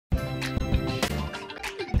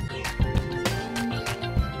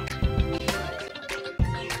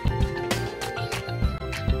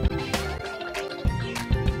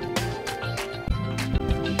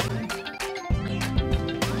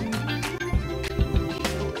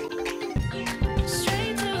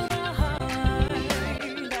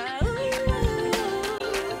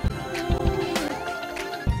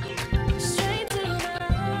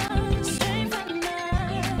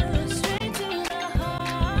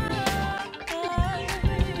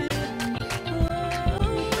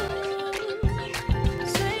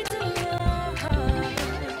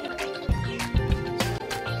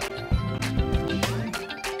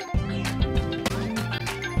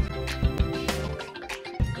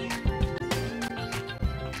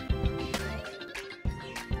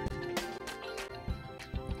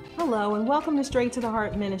Hello and welcome to Straight to the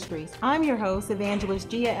Heart Ministries. I'm your host, Evangelist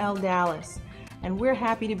Gia L. Dallas, and we're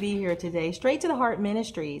happy to be here today. Straight to the Heart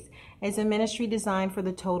Ministries is a ministry designed for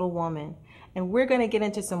the total woman, and we're going to get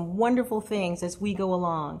into some wonderful things as we go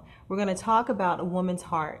along. We're going to talk about a woman's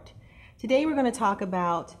heart. Today we're going to talk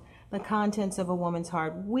about the contents of a woman's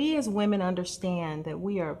heart. We as women understand that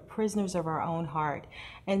we are prisoners of our own heart,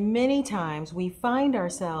 and many times we find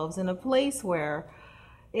ourselves in a place where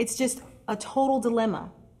it's just a total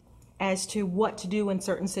dilemma as to what to do in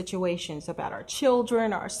certain situations about our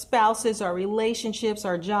children, our spouses, our relationships,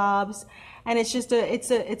 our jobs. And it's just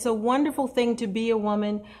it's a wonderful thing to be a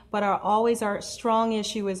woman, but always our strong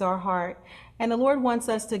issue is our heart. And the Lord wants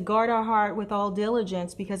us to guard our heart with all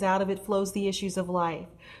diligence because out of it flows the issues of life.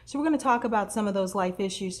 So we're going to talk about some of those life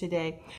issues today.